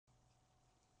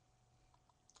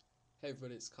Hey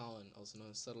everybody, it's Colin, also known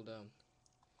as Settle Down.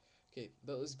 Okay,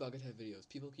 about those Buckethead videos,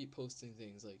 people keep posting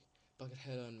things like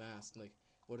Buckethead Unmasked, like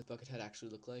what does Buckethead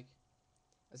actually look like?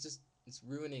 It's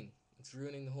ruining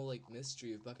the whole like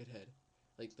mystery of Buckethead.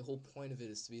 Like the whole point of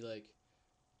it is to be like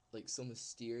so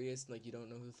mysterious and like you don't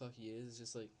know who the fuck he is. It's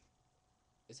just like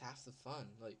it's half the fun.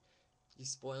 Like you're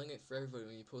spoiling it for everybody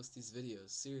when you post these videos.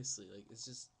 Seriously, like it's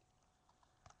just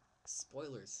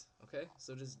spoilers. Okay,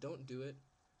 so just don't do it.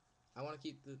 I want to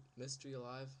keep the mystery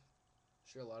alive. I'm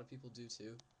sure a lot of people do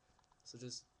too. So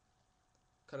just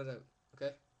cut it out,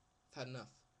 okay? I've had enough.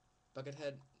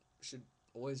 Buckethead should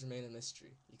always remain a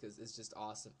mystery because it's just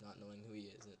awesome not knowing who he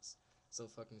is, and it's so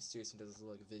fucking mysterious. He does those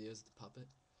little like videos of the puppet.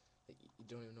 Like you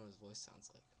don't even know what his voice sounds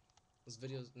like. Those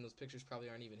videos and those pictures probably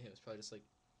aren't even him. It's probably just like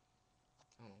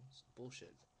I don't know, it's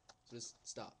bullshit. So just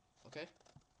stop, okay?